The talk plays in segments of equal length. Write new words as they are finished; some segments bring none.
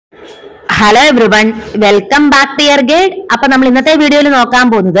Hello everyone, welcome back to your guide. അപ്പോൾ നമ്മൾ ഇന്നത്തെ വീഡിയോയിൽ നോക്കാൻ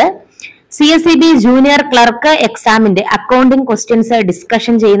പോകുന്നത് CSEB ജൂനിയർ ക്ലർക്ക് എക്സാമിന്റെ അക്കൗണ്ടിംഗ് ക്വസ്റ്റ്യൻസ്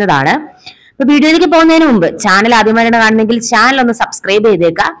ഡിസ്കഷൻ ചെയ്യുന്നതാണ്. അപ്പോൾ വീഡിയോയിലേക്ക് പോകുന്നതിന് മുമ്പ് ചാനൽ ആദ്യമായാണ് കാണുന്നെങ്കിൽ ചാനൽ ഒന്ന് സബ്സ്ക്രൈബ്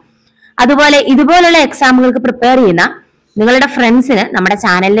ചെയ്തേക്കുക. അതുപോലെ ഇതുപോലുള്ള എക്സാമുകൾക്ക് പ്രിപ്പയർ ചെയ്യുന്ന നിങ്ങളുടെ ഫ്രണ്ട്സിന് നമ്മുടെ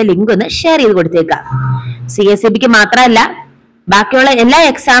ചാനലിലെ ലിങ്ക് ഒന്ന് ഷെയർ ചെയ്ത് കൊടുത്തേക്കുക. CSEBക്ക് മാത്രമല്ല ബാക്കിയുള്ള എല്ലാ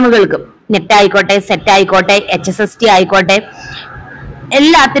എക്സാമുകൾക്കും നെറ്റ് ആയിക്കോട്ടെ, സെറ്റ് ആയിക്കോട്ടെ, HSST ആയിക്കോട്ടെ,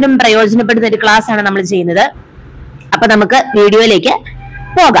 എല്ലാത്തിനും പ്രയോജനപ്പെടുന്ന ഒരു ക്ലാസ് ആണ് നമ്മൾ ചെയ്യുന്നത്. അപ്പൊ നമുക്ക് വീഡിയോയിലേക്ക്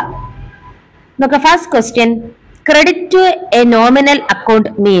പോകാം. നമുക്ക് first question, credit to A nominal account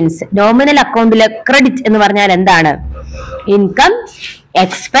means. Nominal അക്കൗണ്ടിലെ ക്രെഡിറ്റ് എന്ന് പറഞ്ഞാൽ എന്താണ്? Income,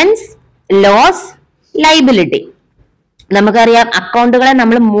 expense, loss, liability. നമുക്കറിയാം അക്കൗണ്ടുകളെ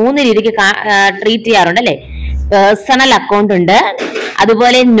നമ്മൾ 3 രീതിക്ക് ട്രീറ്റ് ചെയ്യാറുണ്ട് അല്ലെ. പേഴ്സണൽ അക്കൗണ്ട് ഉണ്ട്,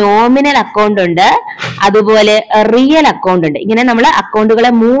 അതുപോലെ നോമിനൽ അക്കൗണ്ട് ഉണ്ട്, അതുപോലെ റിയൽ അക്കൗണ്ട് ഉണ്ട്. ഇങ്ങനെ നമ്മൾ അക്കൗണ്ടുകളെ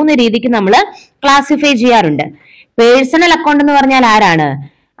 3 രീതിക്ക് നമ്മൾ ക്ലാസിഫൈ ചെയ്യാറുണ്ട്. പേഴ്സണൽ അക്കൗണ്ട് എന്ന് പറഞ്ഞാൽ ആരാണ്?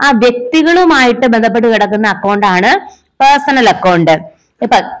 ആ വ്യക്തികളുമായിട്ട് ബന്ധപ്പെട്ട് കിടക്കുന്ന അക്കൗണ്ട് ആണ് പേഴ്സണൽ അക്കൗണ്ട്.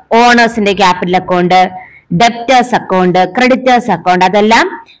 ഇപ്പൊ ഓണേഴ്സിന്റെ capital account, debtors account, creditors account, അതെല്ലാം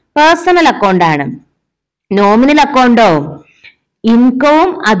പേഴ്സണൽ അക്കൗണ്ട് ആണ്. നോമിനൽ അക്കൗണ്ടോ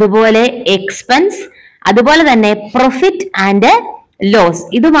ഇൻകവും അതുപോലെ എക്സ്പെൻസ്, അതുപോലെ തന്നെ പ്രോഫിറ്റ് ആൻഡ് ലോസ്,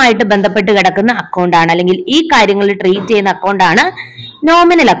 ഇതുമായിട്ട് ബന്ധപ്പെട്ട് കിടക്കുന്ന അക്കൗണ്ട് ആണ്, അല്ലെങ്കിൽ ഈ കാര്യങ്ങൾ ട്രീറ്റ് ചെയ്യുന്ന അക്കൗണ്ട് ആണ്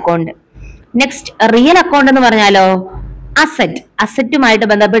nominal account. Next real account എന്ന് പറഞ്ഞാലോ അസറ്റുമായിട്ട്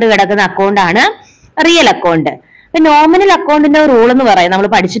ബന്ധപ്പെട്ട് കിടക്കുന്ന അക്കൗണ്ട് ആണ് റിയൽ അക്കൗണ്ട്. നോമിനൽ അക്കൗണ്ടിന്റെ റൂൾ എന്ന് പറയുന്നത് നമ്മൾ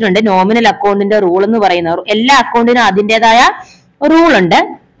പഠിച്ചിട്ടുണ്ട്. നോമിനൽ അക്കൗണ്ടിന്റെ റൂൾ എന്ന് പറയുന്ന എല്ലാ അക്കൗണ്ടിനും അതിൻ്റെതായ റൂൾ ഉണ്ട്.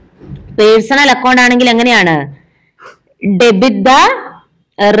 പേഴ്സണൽ അക്കൗണ്ട് ആണെങ്കിൽ എങ്ങനെയാണ്? Debit the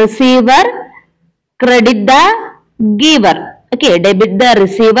receiver, credit the giver. Okay, debit the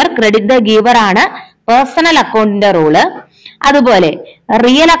receiver, credit the giver ആണ് പേഴ്സണൽ അക്കൗണ്ടിന്റെ റൂള്. അതുപോലെ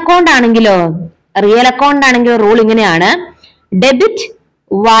റിയൽ അക്കൗണ്ട് ആണെങ്കിലോ, റിയൽ അക്കൗണ്ട് ആണെങ്കിൽ റൂൾ ഇങ്ങനെയാണ്: debit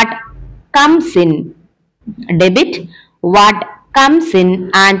what comes in, debit what comes in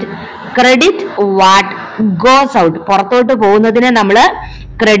and credit what goes out. പുറത്തോട്ട് പോകുന്നതിനെ നമ്മൾ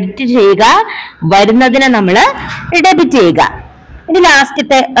credit ചെയ്യുക, വരുന്നതിനെ നമ്മൾ ഡെബിറ്റ് ചെയ്യുക. ഇനി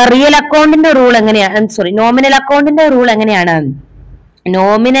ലാസ്റ്റത്തെ റിയൽ അക്കൗണ്ടിന്റെ റൂൾ എങ്ങനെയാണ്? നോമിനൽ അക്കൗണ്ടിന്റെ റൂൾ എങ്ങനെയാണ്?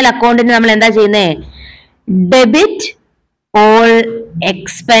 നോമിനൽ അക്കൗണ്ടിന് നമ്മൾ എന്താ ചെയ്യുന്നേ? Debit all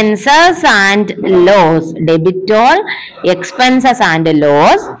expenses and loss, debit all expenses and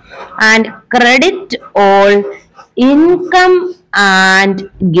loss, and credit all income and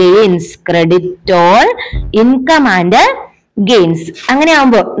gains, credit all income and gains. അങ്ങനെ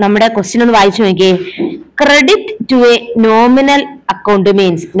ആവുമ്പോ നമ്മുടെ ക്വസ്റ്റ്യൻ ഒന്ന് വായിച്ചു നോക്കിയേ. Credit to A nominal account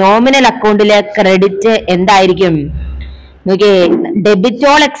means, nominal അക്കൗണ്ടിലെ ക്രെഡിറ്റ് എന്തായിരിക്കും? നോക്കിയേ, ഡെബിറ്റ്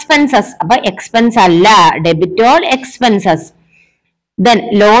ഓൾ എക്സ്പെൻസസ്, അപ്പൊ എക്സ്പെൻസ് അല്ല, debit all expenses. Then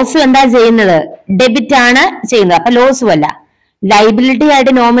loss എന്താ ചെയ്യുന്നത്? ഡെബിറ്റ് ആണ് ചെയ്യുന്നത്, അപ്പൊ ലോസും അല്ല. ലൈബിലിറ്റി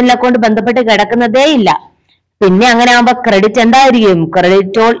ആയിട്ട് നോമിനൽ അക്കൗണ്ട് ബന്ധപ്പെട്ട് കിടക്കുന്നതേ ഇല്ല. പിന്നെ അങ്ങനെ ആവുമ്പോ ക്രെഡിറ്റ് എന്തായിരിക്കും?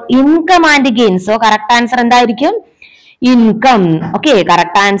 Credit all income and gains. So correct answer എന്തായിരിക്കും? ഇൻകം. ഓക്കെ,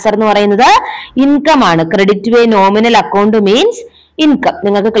 കറക്റ്റ് ആൻസർ എന്ന് പറയുന്നത് ഇൻകം ആണ്. Credit to A nominal account means income.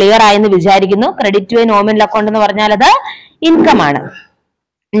 നിങ്ങൾക്ക് ക്ലിയർ ആയെന്ന് വിചാരിക്കുന്നു. Credit to A nominal account എന്ന് പറഞ്ഞാൽ അത് ഇൻകം ആണ്.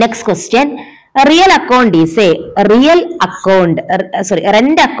 Next question, real account is A, real account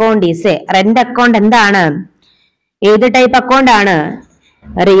rent account is A. Rent account എന്താണ്? ഏത് ടൈപ്പ് അക്കൗണ്ട് ആണ്?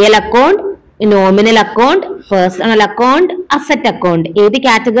 Real account, nominal account, personal account, asset account. ഏത്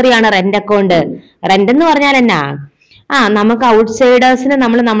കാറ്റഗറിയാണ് റെന്റ് അക്കൗണ്ട്? റെന്റ് എന്ന് പറഞ്ഞാൽ എന്നാ? നമുക്ക് ഔട്ട്സൈഡേഴ്സിന്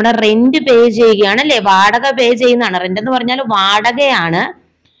നമ്മൾ നമ്മുടെ റെന്റ് പേ ചെയ്യുകയാണ് അല്ലെ, വാടക പേ ചെയ്യുന്നതാണ്. റെന്റ് എന്ന് പറഞ്ഞാൽ വാടകയാണ്.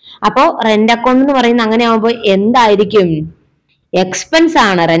 അപ്പോ റെന്റ് അക്കൗണ്ട് എന്ന് പറയുന്നത് അങ്ങനെ ആവുമ്പോൾ എന്തായിരിക്കും? എക്സ്പെൻസ്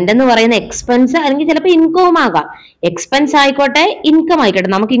ആണ്. റെന്റ് എന്ന് പറയുന്ന എക്സ്പെൻസ്, അല്ലെങ്കിൽ ചിലപ്പോൾ ഇൻകവും ആകാം. എക്സ്പെൻസ് ആയിക്കോട്ടെ, ഇൻകം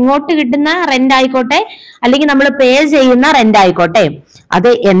ആയിക്കോട്ടെ, നമുക്ക് ഇങ്ങോട്ട് കിട്ടുന്ന റെന്റ് ആയിക്കോട്ടെ, അല്ലെങ്കിൽ നമ്മൾ പേ ചെയ്യുന്ന റെന്റ് ആയിക്കോട്ടെ, അത്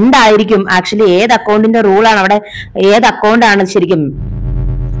എന്തായിരിക്കും? ആക്ച്വലി ഏത് അക്കൗണ്ടിന്റെ റൂളാണ് അവിടെ? ഏത് അക്കൗണ്ട് ആണ് ശരിക്കും?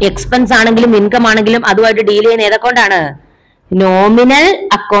 എക്സ്പെൻസ് ആണെങ്കിലും ഇൻകം ആണെങ്കിലും അതുമായിട്ട് ഡീൽ ചെയ്യുന്ന ഏത് അക്കൗണ്ടാണ്? നോമിനൽ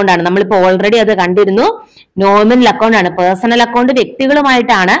അക്കൗണ്ട് ആണ്. നമ്മളിപ്പോ ഓൾറെഡി അത് കണ്ടിരുന്നു. നോമിനൽ അക്കൗണ്ട് ആണ്. Personal account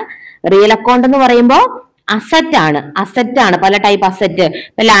വ്യക്തികളുമായിട്ടാണ്. റിയൽ അക്കൗണ്ട് എന്ന് പറയുമ്പോൾ അസറ്റ് ആണ്. പല ടൈപ്പ് അസറ്റ്,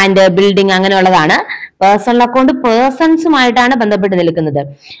 ഇപ്പൊ ലാൻഡ്, ബിൽഡിംഗ് അങ്ങനെയുള്ളതാണ്. പേഴ്സണൽ അക്കൗണ്ട് പേഴ്സൺസുമായിട്ടാണ് ബന്ധപ്പെട്ട് നിൽക്കുന്നത്.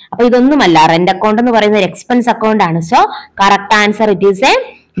 അപ്പൊ ഇതൊന്നുമല്ല. റെന്റ് അക്കൗണ്ട് എന്ന് പറയുന്നത് എക്സ്പെൻസ് അക്കൗണ്ട് ആണ്. So correct answer it is A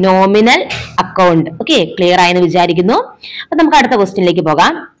nominal account. Okay, clear ആയെന്ന് വിചാരിക്കുന്നു. അപ്പൊ നമുക്ക് അടുത്ത ക്വസ്റ്റ്യനിലേക്ക്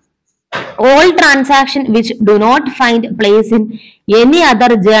പോകാം. All transactions which do not find place in any other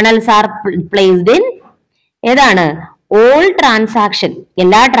journals are placed in. ഏതാണ്? All transaction,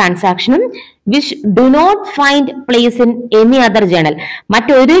 എല്ലാ ട്രാൻസാക്ഷനും which do not find place in any other journal.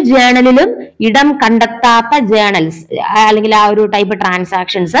 മറ്റൊരു ജേണലിലും ഇടം കണ്ടെത്താത്ത ജേണൽസ് അല്ലെങ്കിൽ ആ ഒരു ടൈപ്പ്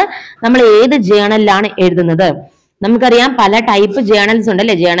ട്രാൻസാക്ഷൻസ് നമ്മൾ ഏത് ജേണലിലാണ് എഴുതുന്നത്? നമുക്കറിയാം പല ടൈപ്പ് ജേണൽസ് ഉണ്ട്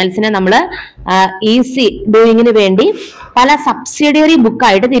അല്ലെ. ജേണൽസിനെ നമ്മൾ ഈസി ഡൂയിങ്ങിന് വേണ്ടി പല സബ്സിഡിയറി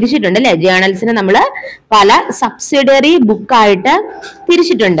ബുക്കായിട്ട് തിരിച്ചിട്ടുണ്ട് അല്ലെ. ജേണൽസിനെ നമ്മൾ പല സബ്സിഡിയറി ബുക്കായിട്ട്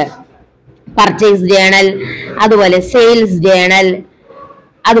തിരിച്ചിട്ടുണ്ട്. പർച്ചേസ് ജേണൽ, അതുപോലെ സെയിൽസ് ജേണൽ,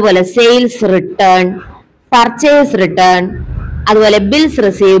 അതുപോലെ സെയിൽസ് റിട്ടേൺ, പർച്ചേസ് റിട്ടേൺ, അതുപോലെ bills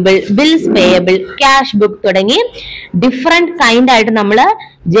receivable, bills payable, cash book തുടങ്ങി ഡിഫറെന്റ് കൈൻഡ് ആയിട്ട് നമ്മൾ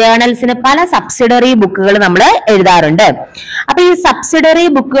ജേണൽസിന് പല സബ്സിഡറി ബുക്കുകൾ നമ്മൾ എഴുതാറുണ്ട്. അപ്പൊ ഈ സബ്സിഡറി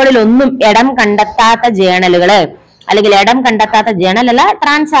ബുക്കുകളിൽ ഒന്നും ഇടം കണ്ടെത്താത്ത ജേണലുകള് അല്ലെങ്കിൽ ഇടം കണ്ടെത്താത്ത ജേണൽ അല്ല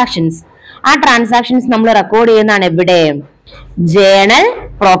ട്രാൻസാക്ഷൻസ്. ആ ട്രാൻസാക്ഷൻസ് നമ്മൾ റെക്കോർഡ് ചെയ്യുന്നതാണ് എവിടെ? ജേണൽ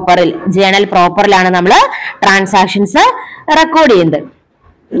പ്രോപ്പറിൽ. ജേണൽ പ്രോപ്പറിലാണ് നമ്മൾ ട്രാൻസാക്ഷൻസ് റെക്കോർഡ് ചെയ്യുന്നത്.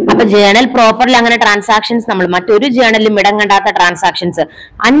 അപ്പൊ ജേണൽ പ്രോപ്പറിൽ അങ്ങനെ ട്രാൻസാക്ഷൻസ് നമ്മൾ മറ്റൊരു ജേണലിലും ഇടം കണ്ടാത്ത ട്രാൻസാക്ഷൻസ്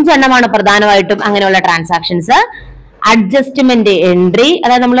 5 എണ്ണമാണ് പ്രധാനമായിട്ടും അങ്ങനെയുള്ള ട്രാൻസാക്ഷൻസ്. അഡ്ജസ്റ്റ്മെന്റ് എൻട്രി,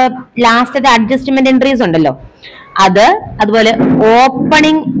 അതായത് നമ്മൾ ലാസ്റ്റത്തെ അഡ്ജസ്റ്റ്മെന്റ് എൻട്രീസ് ഉണ്ടല്ലോ അത്, അതുപോലെ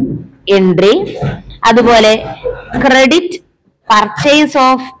ഓപ്പണിംഗ് എൻട്രി, അതുപോലെ ക്രെഡിറ്റ് പർച്ചേസ്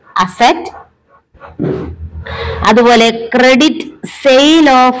ഓഫ് അസറ്റ്, അതുപോലെ credit sale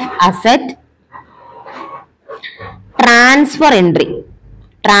of asset, transfer entry.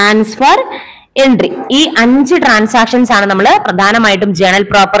 Transfer entry ഈ 5 ട്രാൻസാക്ഷൻസ് ആണ് നമ്മൾ പ്രധാനമായിട്ടും ജേണൽ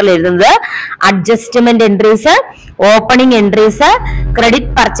പ്രോപ്പറിൽ എഴുതുന്നത്. Adjustment entries, opening entries,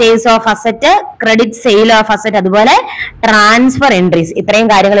 credit purchase of asset, credit sale of asset, അതുപോലെ ട്രാൻസ്ഫർ എൻട്രീസ്. ഇത്രയും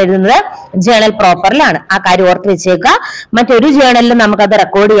കാര്യങ്ങൾ എഴുതുന്നത് ജേണൽ പ്രോപ്പറിലാണ്. ആ കാര്യം ഓർത്ത് വെച്ചേക്കുക. മറ്റൊരു ജേണലിലും നമുക്കത്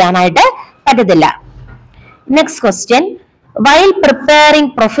റെക്കോർഡ് ചെയ്യാനായിട്ട് പറ്റത്തില്ല. Next question, while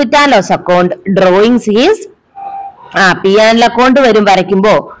preparing profit and loss account drawings is P and account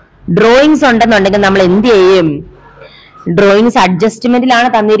വരയ്ക്കുമ്പോ drawings ഉണ്ടെന്നുണ്ടെങ്കിൽ നമ്മൾ എന്ത് ചെയ്യും? Drawings അഡ്ജസ്റ്റ്മെന്റിലാണ്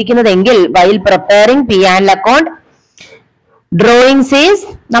തന്നിരിക്കുന്നതെങ്കിൽ while preparing P and account drawings is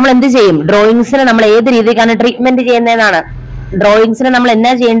നമ്മൾ എന്ത് ചെയ്യും? ഡ്രോയിങ്സിനെ നമ്മൾ ഏത് രീതിക്കാണ് ട്രീറ്റ്മെന്റ് ചെയ്യുന്നതെന്നാണ്. ഡ്രോയിങ്സിനെ നമ്മൾ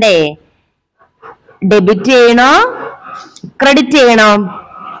എന്നാ ചെയ്യണ്ടേ? ഡെബിറ്റ് ചെയ്യണോ ക്രെഡിറ്റ് ചെയ്യണോ?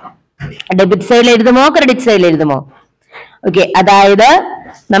 ഡെബിറ്റ് സൈഡിൽ എഴുതുമോ ക്രെഡിറ്റ് സൈഡിൽ എഴുതുമോ? ഓക്കെ, അതായത്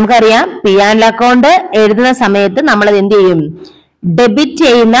നമുക്കറിയാം പി ആൻഡ് അക്കൗണ്ട് എഴുതുന്ന സമയത്ത് നമ്മൾ എന്ത് ചെയ്യും? ഡെബിറ്റ്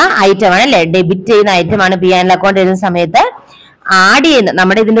ചെയ്യുന്ന ഐറ്റം ആണ് അല്ലെ. ഡെബിറ്റ് ചെയ്യുന്ന ഐറ്റം ആണ് പി ആൻഡ് അക്കൗണ്ട് എഴുതുന്ന സമയത്ത് ആഡ് ചെയ്യുന്ന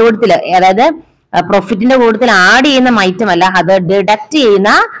നമ്മുടെ ഇതിന്റെ കൂട്ടത്തില്, അതായത് പ്രോഫിറ്റിന്റെ കൂട്ടത്തിൽ ആഡ് ചെയ്യുന്ന ഐറ്റം അല്ല, അത് ഡിഡക്ട്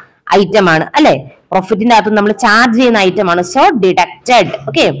ചെയ്യുന്ന ഐറ്റം ആണ് അല്ലെ. പ്രോഫിറ്റിന്റെ അകത്ത് നമ്മൾ ചാർജ് ചെയ്യുന്ന ഐറ്റം ആണ്. So deducted.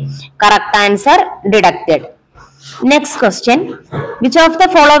 Okay, correct answer deducted. Next question, which of the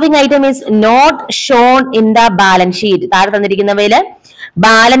following item is not shown in the balance sheet? താഴെ തന്നിരിക്കുന്നവയില്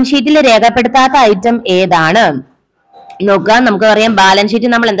ബാലൻസ് ഷീറ്റിൽ രേഖപ്പെടുത്താത്ത ഐറ്റം ഏതാണ്? നോക്കുക, നമുക്ക് അറിയാം ബാലൻസ്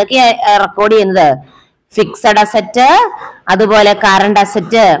ഷീറ്റിൽ നമ്മൾ എന്തൊക്കെയാ റെക്കോർഡ് ചെയ്യുന്നത്? ഫിക്സഡ് അസറ്റ്, അതുപോലെ കറണ്ട്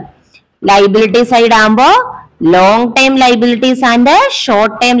അസറ്റ്. ലൈബിലിറ്റി സൈഡ് ആകുമ്പോ long time liabilities and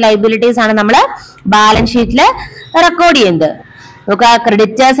short time liabilities ആണ് നമ്മൾ ബാലൻസ് ഷീറ്റിൽ റെക്കോർഡ് ചെയ്യുന്നത്. നോക്കുക,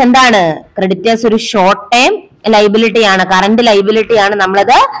 ക്രെഡിറ്റേഴ്സ് എന്താണ്? ക്രെഡിറ്റേഴ്സ് ഒരു ഷോർട്ട് ടൈം ലൈബിലിറ്റി ആണ്, കറന്റ് ലൈബിലിറ്റി ആണ്.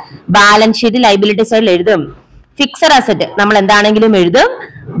 നമ്മളത് ബാലൻസ് ഷീറ്റ് ലൈബിലിറ്റി സൈഡിൽ എഴുതും. ഫിക്സഡ് അസറ്റ് നമ്മൾ എന്താണെങ്കിലും എഴുതും.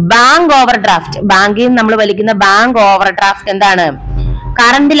 ബാങ്ക് ഓവർ ഡ്രാഫ്റ്റ്, ബാങ്കിൽ നിന്ന് നമ്മൾ വലിക്കുന്ന ബാങ്ക് ഓവർ ഡ്രാഫ്റ്റ് എന്താണ്?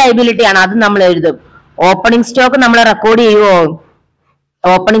 കറന്റ് ലൈബിലിറ്റി ആണ്, അത് നമ്മൾ എഴുതും. ഓപ്പണിംഗ് സ്റ്റോക്ക് നമ്മൾ റെക്കോർഡ് ചെയ്യുവോ?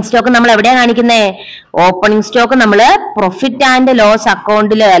 ഓപ്പണിംഗ് സ്റ്റോക്ക് നമ്മൾ എവിടെയാണ് കാണിക്കുന്നത്? ഓപ്പണിംഗ് സ്റ്റോക്ക് നമ്മൾ പ്രോഫിറ്റ് ആൻഡ് ലോസ്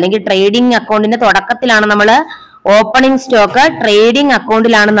അക്കൗണ്ടില് അല്ലെങ്കിൽ ട്രേഡിംഗ് അക്കൗണ്ടിന്റെ തുടക്കത്തിലാണ് നമ്മൾ ഓപ്പണിംഗ് സ്റ്റോക്ക് ട്രേഡിംഗ്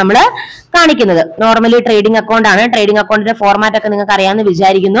അക്കൗണ്ടിലാണ് നമ്മൾ കാണിക്കുന്നത്. നോർമലി ട്രേഡിംഗ് അക്കൗണ്ട് ആണ്. ട്രേഡിംഗ് അക്കൗണ്ടിന്റെ ഫോർമാറ്റ് ഒക്കെ നിങ്ങൾക്ക് അറിയാമെന്ന്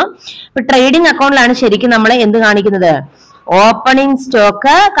വിചാരിക്കുന്നു. ഇപ്പൊ ട്രേഡിംഗ് അക്കൗണ്ടിലാണ് ശരിക്കും നമ്മൾ എന്ത് കാണിക്കുന്നത്? ഓപ്പണിംഗ്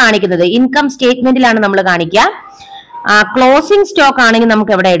സ്റ്റോക്ക് കാണിക്കുന്നത്. ഇൻകം സ്റ്റേറ്റ്മെന്റിലാണ് നമ്മൾ കാണിക്കുക. ക്ലോസിംഗ് സ്റ്റോക്ക് ആണെങ്കിൽ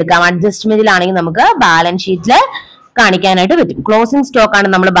നമുക്ക് എവിടെ എടുക്കാം? അഡ്ജസ്റ്റ്മെന്റിലാണെങ്കിൽ നമുക്ക് ബാലൻസ് ഷീറ്റിൽ കാണിക്കാനായിട്ട് പറ്റും. ക്ലോസിംഗ് സ്റ്റോക്ക് ആണ്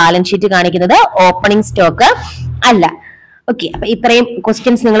നമ്മൾ ബാലൻസ് ഷീറ്റ് കാണിക്കുന്നത്, ഓപ്പണിംഗ് സ്റ്റോക്ക് അല്ല. ഓക്കെ, അപ്പൊ ഇത്രയും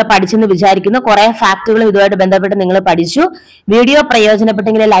ക്വസ്റ്റ്യൻസ് നിങ്ങൾ പഠിച്ചെന്ന് വിചാരിക്കുന്നു. കുറെ ഫാക്ടുകളും ഇതുമായിട്ട് ബന്ധപ്പെട്ട് നിങ്ങൾ പഠിച്ചു. വീഡിയോ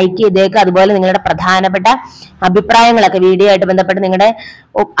പ്രയോജനപ്പെട്ടെങ്കിൽ ലൈക്ക് ചെയ്തേക്ക്. അതുപോലെ നിങ്ങളുടെ പ്രധാനപ്പെട്ട അഭിപ്രായങ്ങളൊക്കെ വീഡിയോ ആയിട്ട് ബന്ധപ്പെട്ട് നിങ്ങളുടെ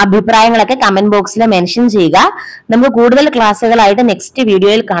അഭിപ്രായങ്ങളൊക്കെ കമന്റ് ബോക്സിൽ മെൻഷൻ ചെയ്യുക. നമുക്ക് കൂടുതൽ ക്ലാസ്സുകളായിട്ട് നെക്സ്റ്റ്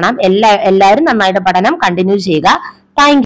വീഡിയോയിൽ കാണാം. എല്ലാവരും നന്നായിട്ട് പഠനം കണ്ടിന്യൂ ചെയ്യുക. താങ്ക്